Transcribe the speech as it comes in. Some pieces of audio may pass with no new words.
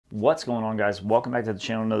What's going on, guys? Welcome back to the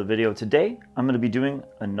channel, another video. Today I'm going to be doing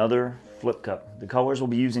another flip cup. The colors we'll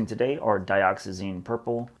be using today are dioxazine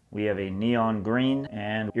purple, we have a neon green,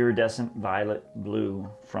 and iridescent violet blue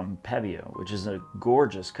from Pebeo, which is a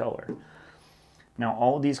gorgeous color. Now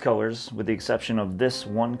all of these colors, with the exception of this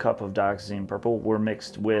 1 cup of dioxazine purple, were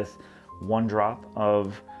mixed with 1 drop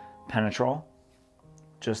of Penetrol,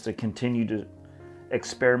 just to continue to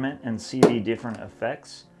experiment and see the different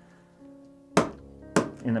effects.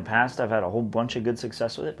 In the past, I've had a whole bunch of good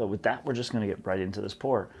success with it, but with that, we're just going to get right into this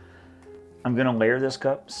pour. I'm going to layer this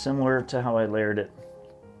cup similar to how I layered it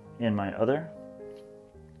in my other.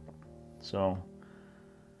 So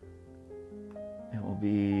it will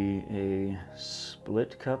be a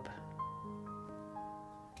split cup.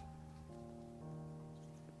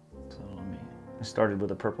 So I started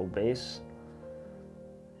with a purple base.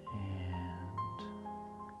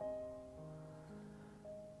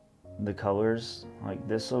 The colors, like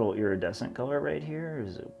this little iridescent color right here,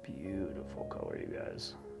 is a beautiful color, you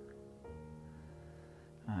guys.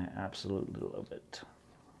 I absolutely love it.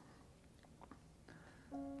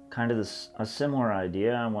 Kind of a similar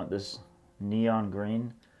idea. I want this neon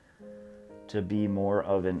green to be more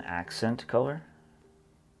of an accent color.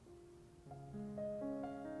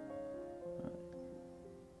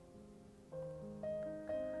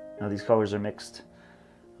 Now these colors are mixed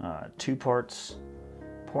 2 parts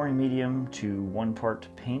pouring medium to 1 part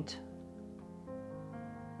paint.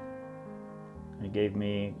 It gave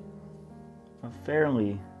me a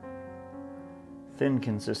fairly thin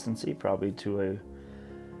consistency, probably to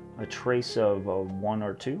a trace of a 1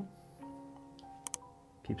 or 2.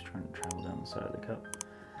 Keeps trying to travel down the side of the cup.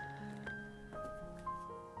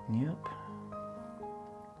 Yep.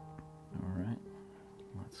 All right,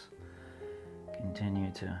 let's continue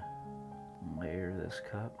to layer this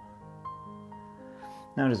cup.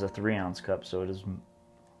 Now it is a 3-ounce cup, so it is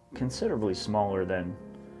considerably smaller than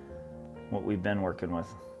what we've been working with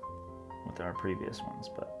our previous ones,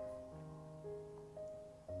 but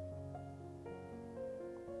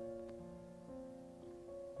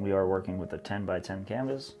we are working with a 10 by 10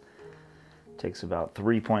 canvas. Takes about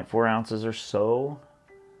 3.4 ounces or so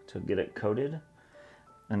to get it coated,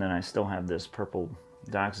 and then I still have this purple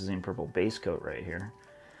dioxazine purple base coat right here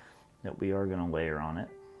that we are going to layer on it.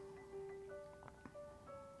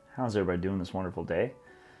 How's everybody doing this wonderful day?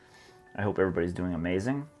 I hope everybody's doing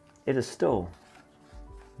amazing. It is still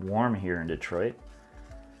warm here in Detroit,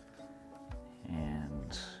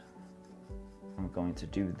 and I'm going to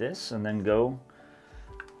do this and then go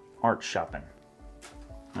art shopping.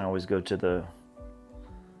 I always go to the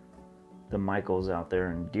Michaels out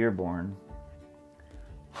there in Dearborn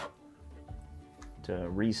to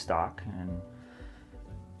restock, and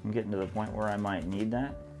I'm getting to the point where I might need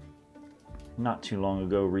that. Not too long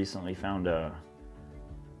ago, recently found a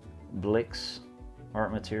Blix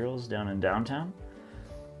Art Materials down in downtown,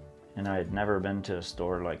 and I had never been to a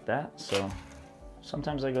store like that, so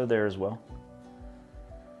sometimes I go there as well.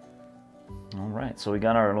 All right, so we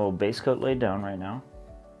got our little base coat laid down right now.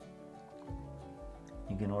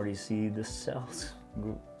 You can already see the cells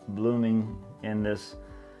blooming in this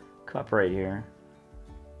cup right here.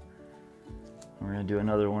 We're gonna do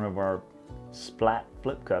another one of our splat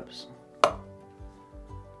flip cups.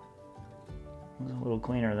 It was a little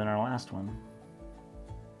cleaner than our last one.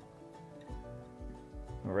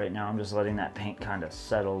 But right now I'm just letting that paint kind of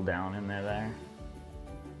settle down in there.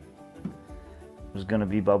 There's going to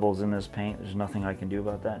be bubbles in this paint. There's nothing I can do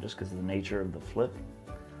about that just because of the nature of the flip.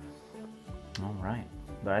 All right,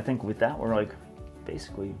 but I think with that we're like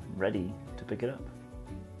basically ready to pick it up.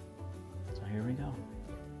 So here we go.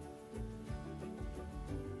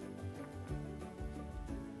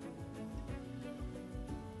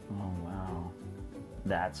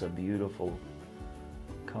 That's a beautiful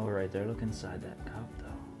color right there. Look inside that cup though.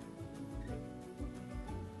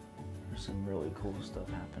 There's some really cool stuff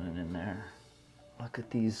happening in there. Look at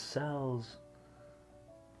these cells.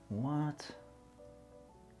 What?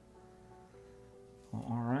 Well,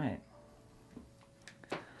 all right.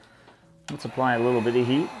 Let's apply a little bit of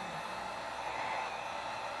heat.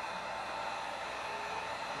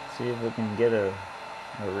 See if we can get a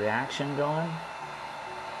reaction going.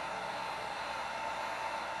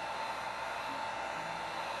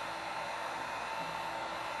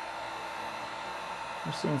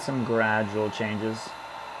 We're seeing some gradual changes.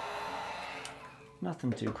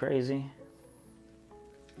 Nothing too crazy.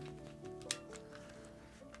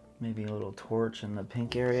 Maybe a little torch in the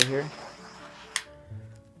pink area here.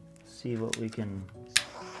 See what we can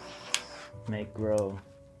make grow.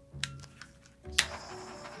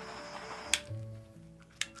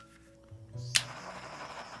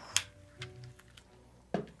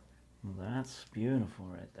 that's beautiful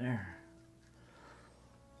right there.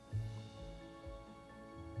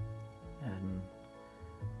 Adding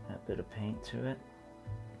that bit of paint to it.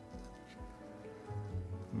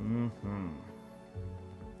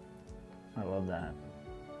 I love that.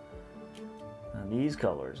 Now these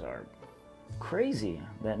colors are crazy.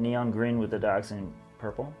 That neon green with the dioxazine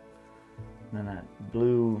purple. And then that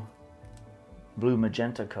blue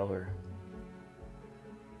magenta color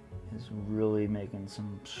is really making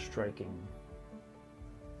some striking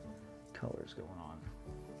colors going on.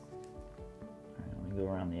 All right, let me go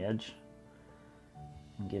around the edge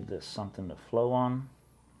and give this something to flow on.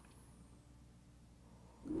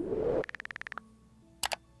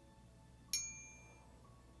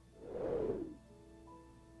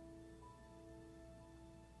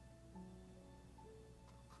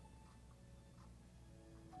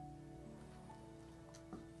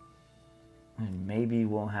 And maybe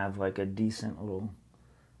we'll have like a decent little,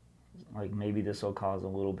 like maybe this will cause a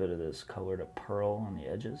little bit of this color to pearl on the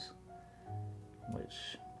edges, which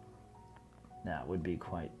that would be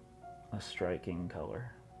quite a striking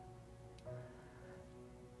color.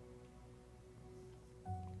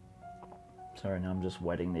 So right now I'm just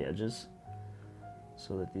wetting the edges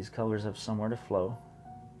so that these colors have somewhere to flow.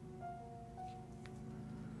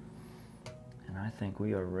 And I think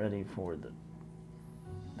we are ready for the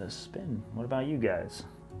spin. What about you guys?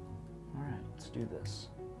 All right, let's do this.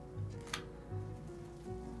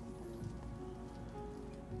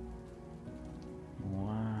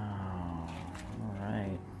 Wow, all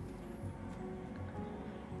right.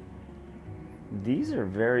 These are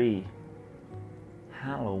very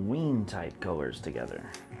Halloween type colors together.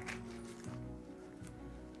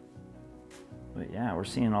 But yeah, we're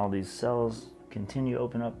seeing all these cells continue to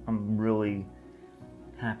open up. I'm really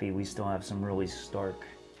happy we still have some really stark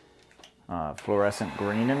fluorescent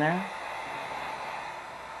green in there.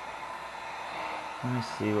 Let me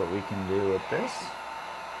see what we can do with this.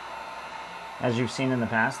 As you've seen in the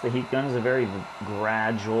past, the heat gun is a very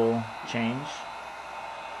gradual change.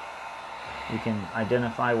 You can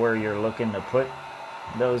identify where you're looking to put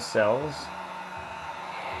those cells,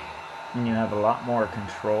 and you have a lot more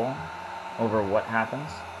control over what happens.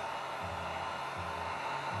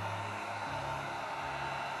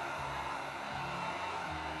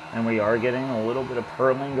 And we are getting a little bit of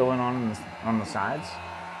pearling going on the sides.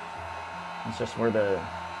 It's just where the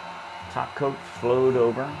top coat flowed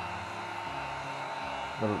over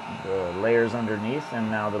the layers underneath,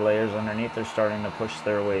 and now the layers underneath are starting to push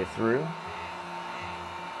their way through.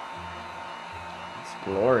 It's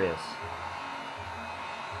glorious.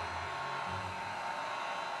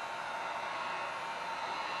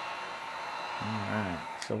 Alright,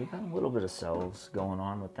 so we got a little bit of cells going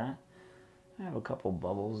on with that. I have a couple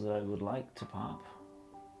bubbles that I would like to pop.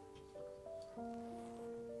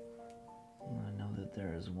 I know that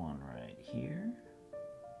there is one right here.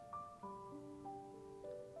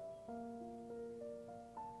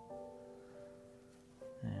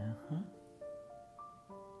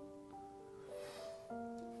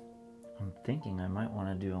 I'm thinking I might want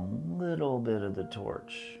to do a little bit of the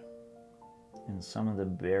torch in some of the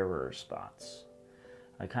barer spots.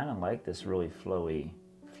 I kind of like this really flowy,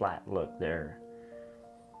 flat look there.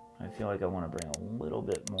 I feel like I want to bring a little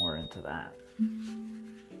bit more into that.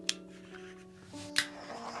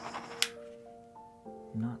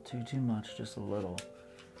 Not too much, just a little.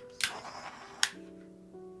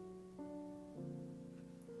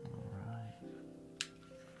 Alright.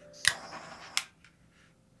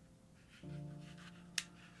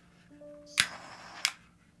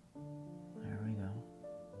 There we go.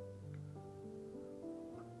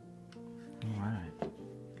 Alright.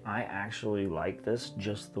 I actually like this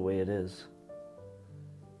just the way it is.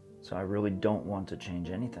 So I really don't want to change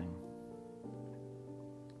anything.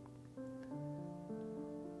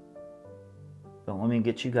 But let me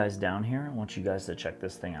get you guys down here. I want you guys to check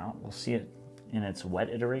this thing out. We'll see it in its wet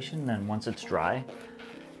iteration. Then once it's dry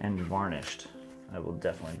and varnished, I will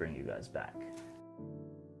definitely bring you guys back.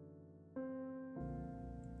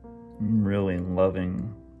 I'm really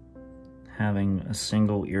loving having a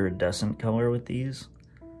single iridescent color with these,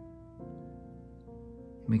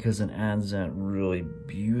 because it adds that really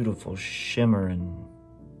beautiful shimmer and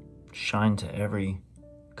shine to every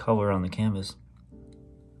color on the canvas.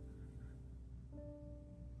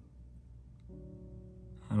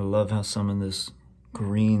 I love how some of this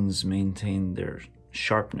greens maintain their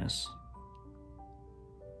sharpness.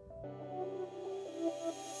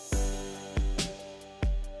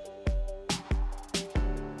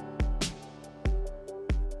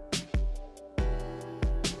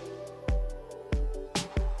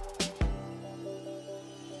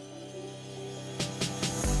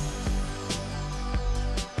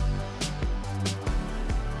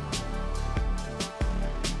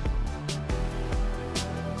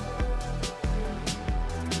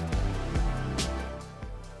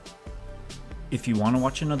 If you want to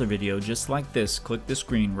watch another video just like this, click the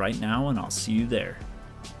screen right now and I'll see you there.